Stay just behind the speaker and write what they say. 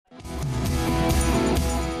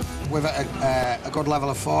we're at a good level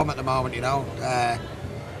of form at the moment, you know.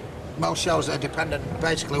 Most shows are dependent,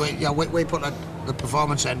 basically, we put the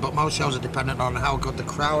performance in, but most shows are dependent on how good the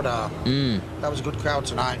crowd are. That was a good crowd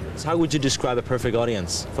tonight. So how would you describe a perfect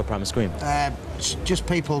audience for Primal Scream? Just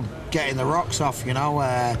people getting the rocks off, you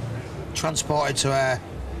know, transported to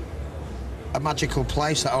a magical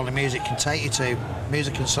place that only music can take you to.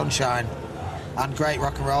 Music and sunshine and great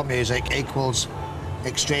rock and roll music equals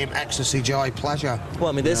extreme ecstasy, joy, pleasure. Well,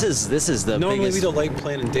 I mean, this is the Normally biggest... we don't like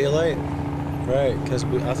playing in daylight, right? Because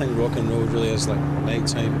I think rock and roll really is like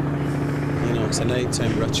nighttime. You know, it's a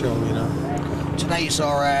nighttime ritual. You know. Tonight you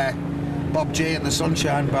saw Bob G and the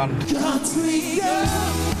Sunshine Band. Country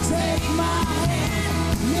girl, take my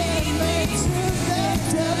hand, lead me to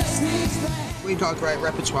the dusty land. We've got a great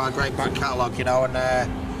repertoire, great back catalogue, you know,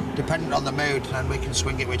 and depending on the mood, and we can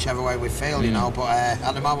swing it whichever way we feel, you know. But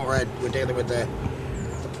at the moment we're dealing with the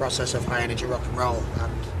process of high energy rock and roll,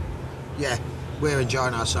 and yeah, we're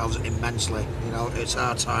enjoying ourselves immensely. You know, it's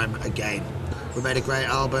our time again. We made a great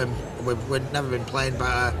album. We've never been playing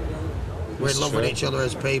better. We're in love with each other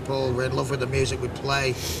as people. We're in love with the music we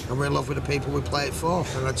play, and we're in love with the people we play it for.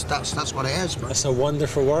 And that's what it is, man. It's a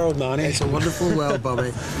wonderful world, Manny. It's a wonderful world,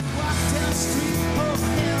 Bobby.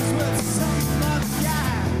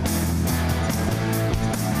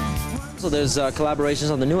 So there's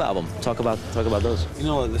collaborations on the new album. Talk about those. You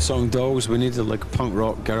know, like the song Dolls, we needed like a punk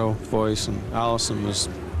rock girl voice, and Alison was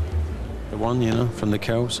the one, you know, from the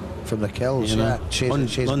Kills. From the Kills, you know? yeah.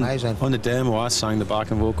 She's amazing. On the demo, I sang the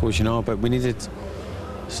backing vocals, you know, but we needed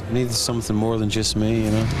something more than just me,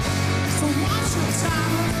 you know.